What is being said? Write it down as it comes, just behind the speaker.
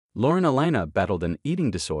Lauren Alaina battled an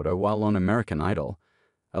eating disorder while on American Idol.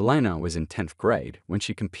 Alaina was in 10th grade when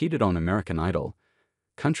she competed on American Idol.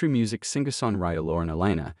 Country music singer-songwriter Lauren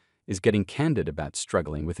Alaina is getting candid about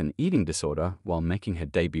struggling with an eating disorder while making her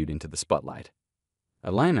debut into the spotlight.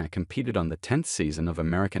 Alaina competed on the 10th season of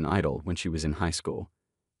American Idol when she was in high school.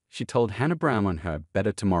 She told Hannah Brown on her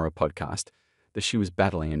Better Tomorrow podcast that she was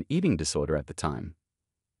battling an eating disorder at the time.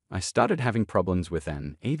 "I started having problems with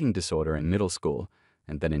an eating disorder in middle school,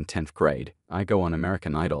 and then in 10th grade, I go on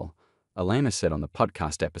American Idol," Alaina said on the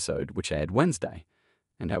podcast episode, which aired Wednesday,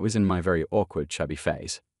 "and I was in my very awkward chubby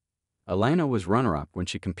phase." Alaina was runner-up when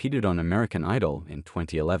she competed on American Idol in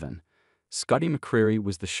 2011. Scotty McCreery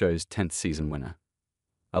was the show's 10th season winner.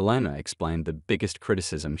 Alaina explained the biggest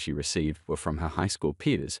criticism she received were from her high school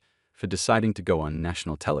peers for deciding to go on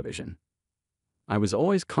national television. "I was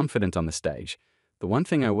always confident on the stage. The one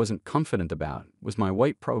thing I wasn't confident about was my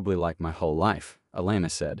weight, probably like my whole life," Alaina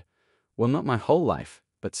said. "Well, not my whole life,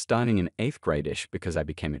 but starting in 8th grade-ish because I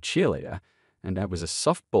became a cheerleader, and I was a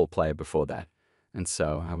softball player before that, and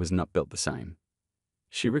so I was not built the same."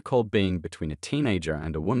 She recalled being between a teenager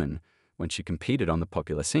and a woman when she competed on the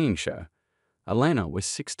popular singing show. Alaina was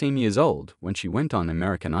 16 years old when she went on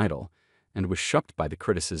American Idol and was shocked by the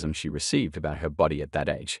criticism she received about her body at that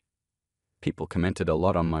age. "People commented a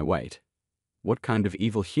lot on my weight. What kind of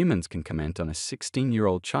evil humans can comment on a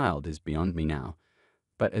 16-year-old child is beyond me now.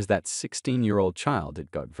 But as that 16-year-old child,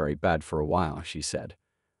 it got very bad for a while," she said.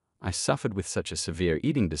 "I suffered with such a severe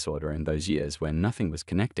eating disorder in those years where nothing was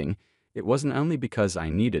connecting. It wasn't only because I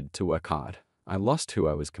needed to work hard. I lost who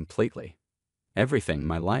I was completely. Everything,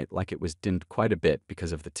 my light, like it was dimmed quite a bit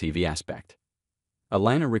because of the TV aspect."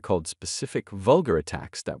 Alaina recalled specific vulgar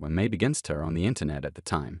attacks that were made against her on the internet at the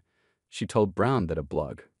time. She told Brown that a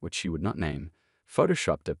blog, which she would not name,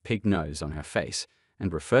 photoshopped a pig nose on her face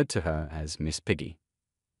and referred to her as Miss Piggy.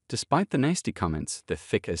 Despite the nasty comments, the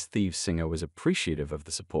Thick as Thieves singer was appreciative of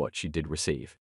the support she did receive.